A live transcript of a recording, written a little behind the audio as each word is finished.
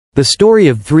The story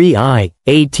of 3I,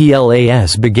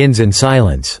 ATLAS begins in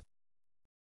silence.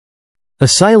 A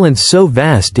silence so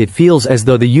vast it feels as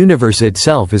though the universe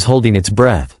itself is holding its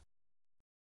breath.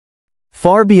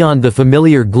 Far beyond the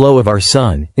familiar glow of our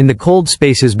sun, in the cold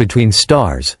spaces between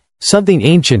stars, something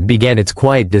ancient began its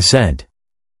quiet descent.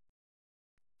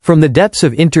 From the depths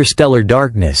of interstellar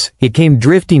darkness, it came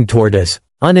drifting toward us,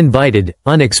 uninvited,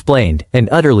 unexplained, and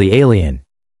utterly alien.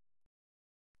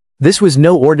 This was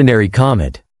no ordinary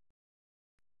comet.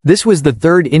 This was the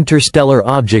third interstellar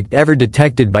object ever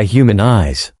detected by human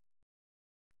eyes.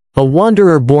 A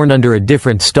wanderer born under a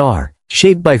different star,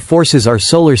 shaped by forces our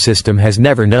solar system has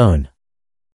never known.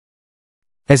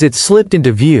 As it slipped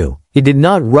into view, it did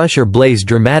not rush or blaze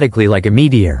dramatically like a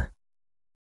meteor.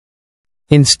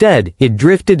 Instead, it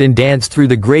drifted and danced through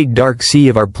the great dark sea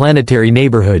of our planetary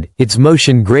neighborhood, its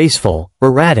motion graceful,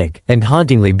 erratic, and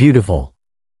hauntingly beautiful.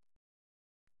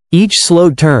 Each slow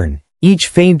turn, each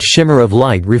faint shimmer of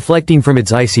light reflecting from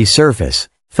its icy surface,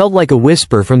 felt like a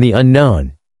whisper from the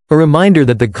unknown, a reminder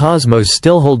that the cosmos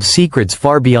still holds secrets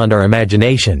far beyond our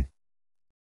imagination.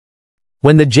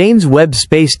 When the James Webb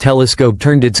Space Telescope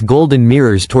turned its golden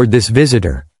mirrors toward this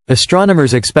visitor,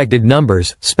 astronomers expected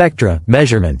numbers, spectra,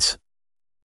 measurements,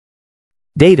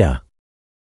 data.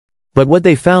 But what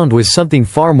they found was something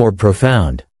far more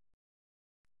profound.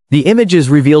 The images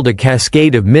revealed a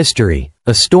cascade of mystery,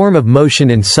 a storm of motion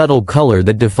and subtle color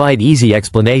that defied easy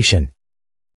explanation.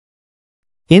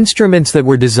 Instruments that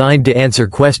were designed to answer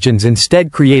questions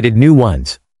instead created new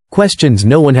ones, questions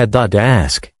no one had thought to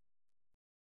ask.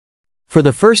 For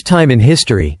the first time in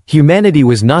history, humanity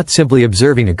was not simply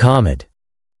observing a comet.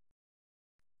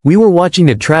 We were watching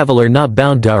a traveler not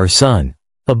bound to our sun,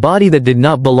 a body that did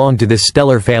not belong to this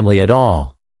stellar family at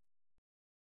all.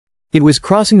 It was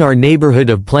crossing our neighborhood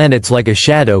of planets like a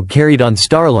shadow carried on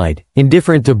starlight,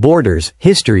 indifferent to borders,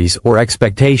 histories, or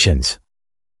expectations.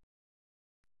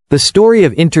 The story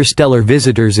of interstellar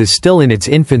visitors is still in its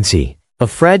infancy, a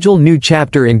fragile new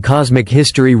chapter in cosmic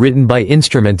history written by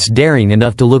instruments daring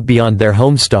enough to look beyond their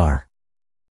home star.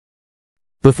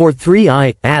 Before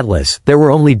 3I, Atlas, there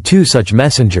were only two such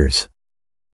messengers.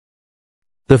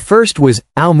 The first was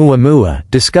Oumuamua,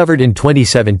 discovered in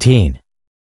 2017.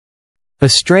 A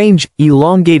strange,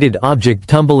 elongated object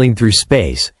tumbling through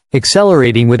space,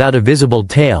 accelerating without a visible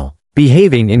tail,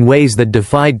 behaving in ways that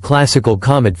defied classical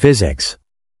comet physics.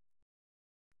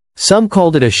 Some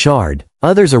called it a shard,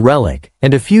 others a relic,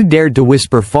 and a few dared to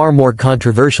whisper far more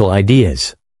controversial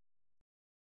ideas.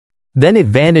 Then it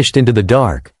vanished into the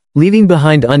dark, leaving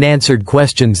behind unanswered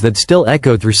questions that still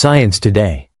echo through science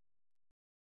today.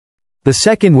 The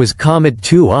second was Comet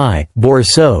 2I,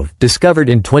 Borisov, discovered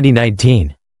in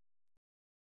 2019.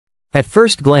 At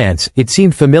first glance, it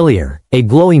seemed familiar, a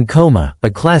glowing coma, a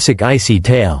classic icy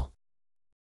tail.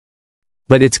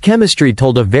 But its chemistry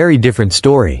told a very different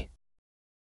story.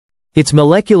 Its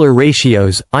molecular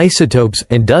ratios, isotopes,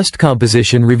 and dust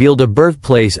composition revealed a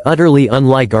birthplace utterly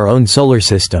unlike our own solar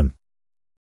system.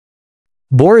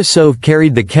 Borisov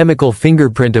carried the chemical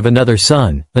fingerprint of another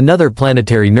sun, another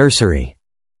planetary nursery.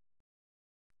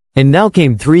 And now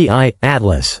came 3I,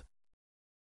 Atlas.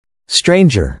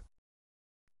 Stranger.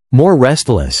 More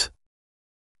restless.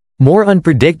 More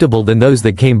unpredictable than those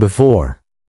that came before.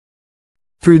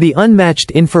 Through the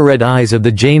unmatched infrared eyes of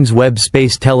the James Webb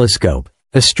Space Telescope,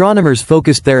 astronomers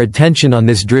focused their attention on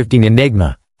this drifting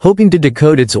enigma, hoping to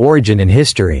decode its origin and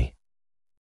history.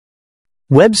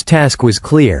 Webb's task was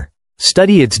clear: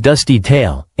 study its dusty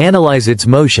tail, analyze its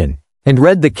motion, and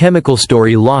read the chemical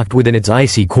story locked within its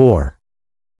icy core.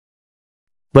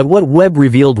 But what Webb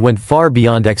revealed went far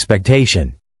beyond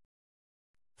expectation.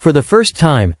 For the first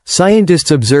time, scientists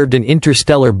observed an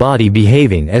interstellar body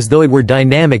behaving as though it were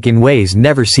dynamic in ways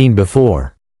never seen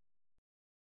before.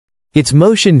 Its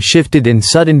motion shifted in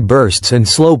sudden bursts and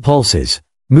slow pulses,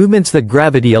 movements that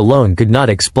gravity alone could not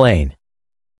explain.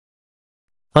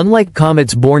 Unlike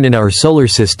comets born in our solar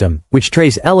system, which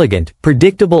trace elegant,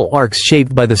 predictable arcs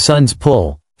shaped by the sun's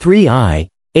pull, 3I,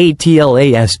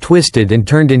 ATLAS twisted and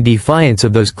turned in defiance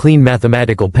of those clean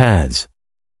mathematical paths.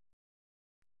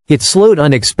 It slowed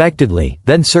unexpectedly,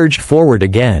 then surged forward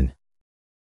again.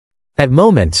 At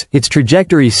moments, its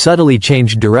trajectory subtly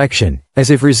changed direction, as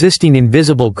if resisting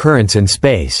invisible currents in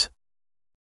space.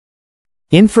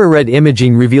 Infrared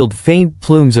imaging revealed faint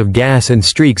plumes of gas and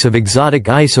streaks of exotic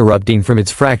ice erupting from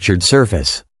its fractured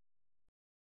surface.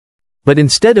 But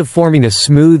instead of forming a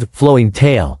smooth, flowing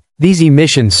tail, these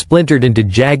emissions splintered into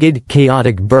jagged,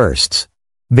 chaotic bursts,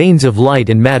 veins of light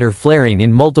and matter flaring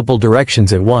in multiple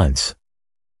directions at once.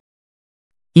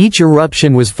 Each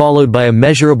eruption was followed by a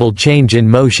measurable change in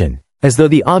motion, as though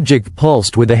the object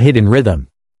pulsed with a hidden rhythm.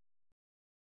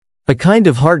 A kind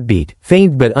of heartbeat,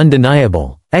 faint but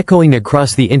undeniable, echoing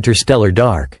across the interstellar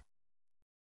dark.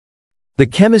 The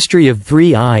chemistry of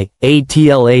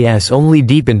 3I-ATLAS only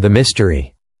deepened the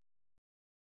mystery.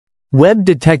 Webb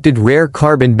detected rare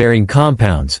carbon-bearing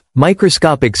compounds,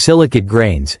 microscopic silicate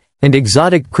grains, and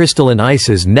exotic crystalline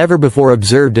ices never before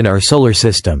observed in our solar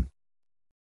system.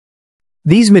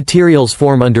 These materials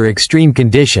form under extreme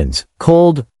conditions,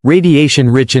 cold,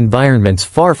 radiation-rich environments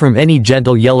far from any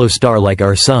gentle yellow star like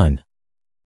our Sun.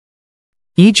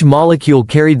 Each molecule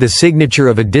carried the signature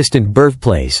of a distant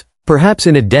birthplace, perhaps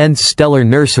in a dense stellar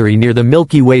nursery near the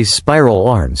Milky Way's spiral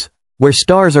arms, where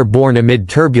stars are born amid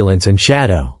turbulence and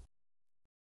shadow.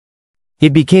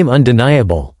 It became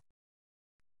undeniable.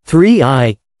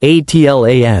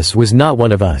 3I-ATLAS was not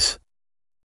one of us.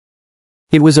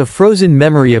 It was a frozen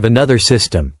memory of another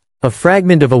system, a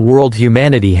fragment of a world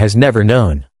humanity has never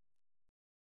known.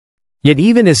 Yet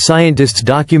even as scientists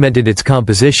documented its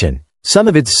composition, some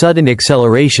of its sudden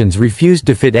accelerations refused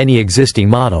to fit any existing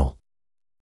model.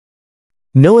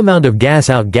 No amount of gas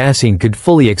outgassing could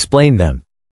fully explain them.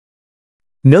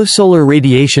 No solar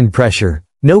radiation pressure,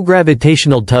 no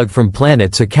gravitational tug from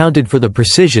planets accounted for the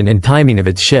precision and timing of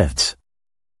its shifts.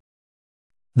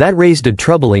 That raised a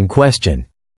troubling question.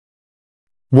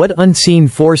 What unseen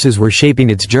forces were shaping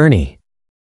its journey?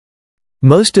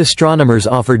 Most astronomers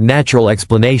offered natural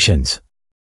explanations.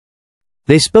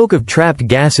 They spoke of trapped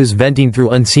gases venting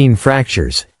through unseen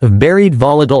fractures, of buried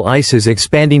volatile ices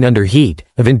expanding under heat,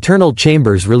 of internal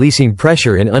chambers releasing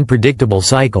pressure in unpredictable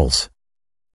cycles.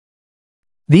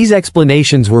 These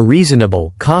explanations were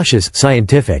reasonable, cautious,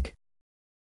 scientific.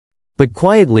 But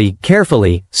quietly,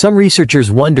 carefully, some researchers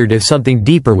wondered if something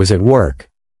deeper was at work.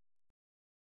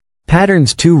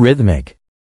 Patterns too rhythmic.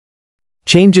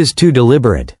 Changes too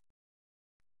deliberate.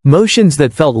 Motions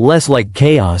that felt less like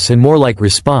chaos and more like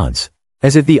response,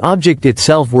 as if the object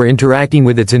itself were interacting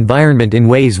with its environment in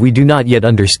ways we do not yet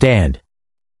understand.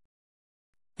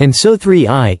 And so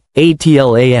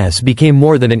 3I-ATLAS became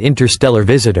more than an interstellar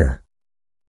visitor.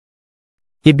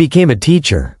 It became a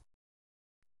teacher.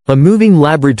 A moving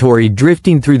laboratory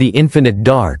drifting through the infinite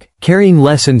dark, carrying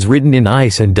lessons written in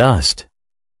ice and dust.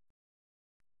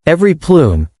 Every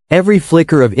plume, every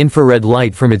flicker of infrared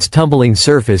light from its tumbling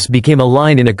surface became a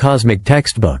line in a cosmic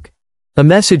textbook. A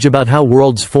message about how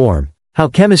worlds form, how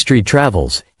chemistry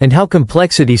travels, and how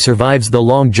complexity survives the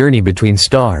long journey between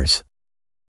stars.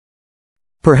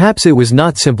 Perhaps it was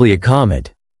not simply a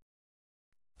comet.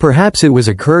 Perhaps it was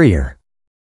a courier.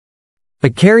 A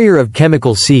carrier of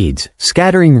chemical seeds,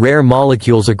 scattering rare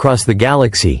molecules across the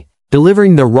galaxy,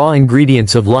 delivering the raw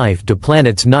ingredients of life to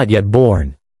planets not yet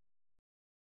born.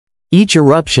 Each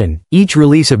eruption, each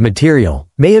release of material,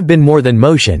 may have been more than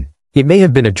motion, it may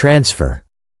have been a transfer.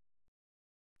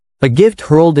 A gift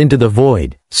hurled into the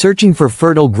void, searching for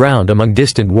fertile ground among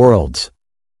distant worlds.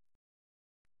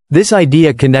 This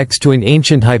idea connects to an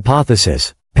ancient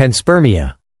hypothesis,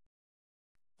 panspermia.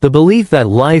 The belief that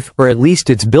life, or at least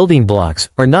its building blocks,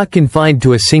 are not confined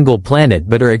to a single planet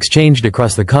but are exchanged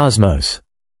across the cosmos.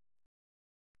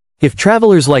 If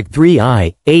travelers like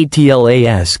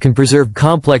 3I-ATLAS can preserve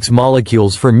complex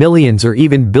molecules for millions or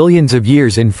even billions of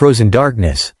years in frozen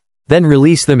darkness, then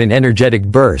release them in energetic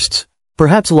bursts,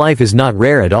 perhaps life is not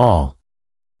rare at all.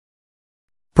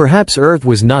 Perhaps Earth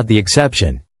was not the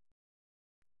exception.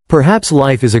 Perhaps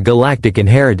life is a galactic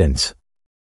inheritance.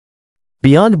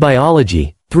 Beyond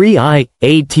biology,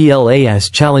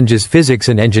 3I-ATLAS challenges physics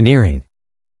and engineering.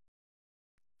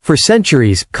 For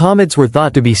centuries, comets were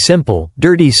thought to be simple,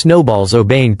 dirty snowballs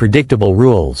obeying predictable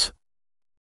rules.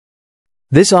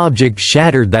 This object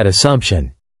shattered that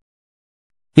assumption.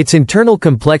 Its internal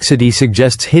complexity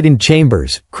suggests hidden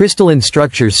chambers, crystalline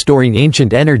structures storing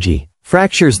ancient energy,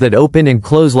 fractures that open and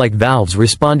close like valves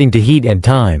responding to heat and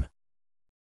time.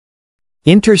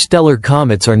 Interstellar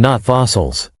comets are not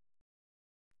fossils.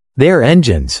 They are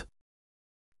engines.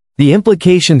 The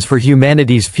implications for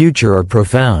humanity's future are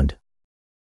profound.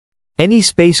 Any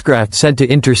spacecraft sent to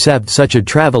intercept such a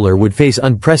traveler would face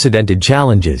unprecedented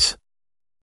challenges.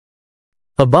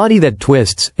 A body that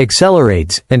twists,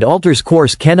 accelerates, and alters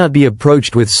course cannot be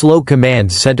approached with slow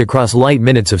commands sent across light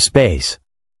minutes of space.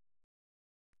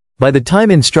 By the time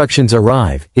instructions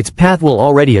arrive, its path will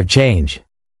already have changed.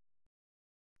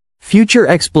 Future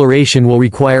exploration will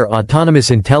require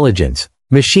autonomous intelligence,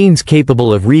 machines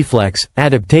capable of reflex,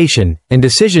 adaptation, and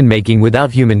decision-making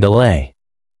without human delay.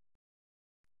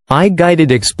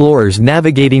 Eye-guided explorers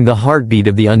navigating the heartbeat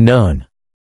of the unknown.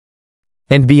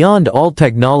 And beyond all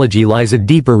technology lies a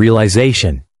deeper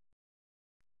realization.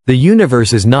 The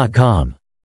universe is not calm.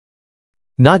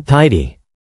 Not tidy.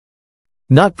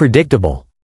 Not predictable.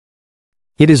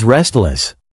 It is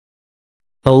restless.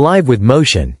 alive with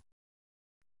motion,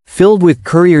 filled with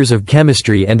couriers of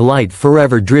chemistry and light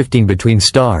forever drifting between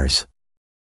stars.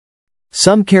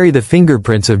 Some carry the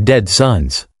fingerprints of dead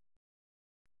suns.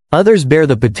 Others bear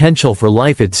the potential for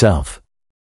life itself.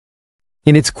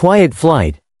 In its quiet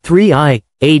flight, 3I,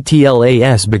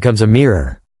 ATLAS becomes a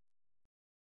mirror.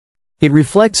 It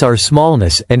reflects our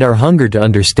smallness and our hunger to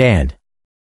understand.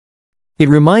 It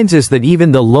reminds us that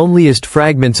even the loneliest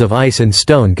fragments of ice and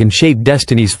stone can shape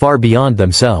destinies far beyond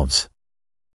themselves.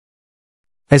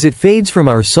 As it fades from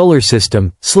our solar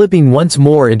system, slipping once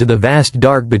more into the vast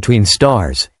dark between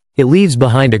stars, it leaves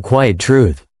behind a quiet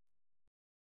truth.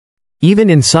 Even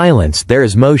in silence there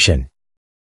is motion.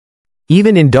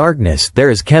 Even in darkness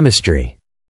there is chemistry.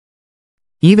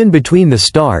 Even between the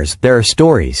stars there are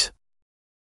stories.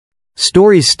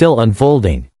 Stories still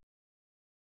unfolding.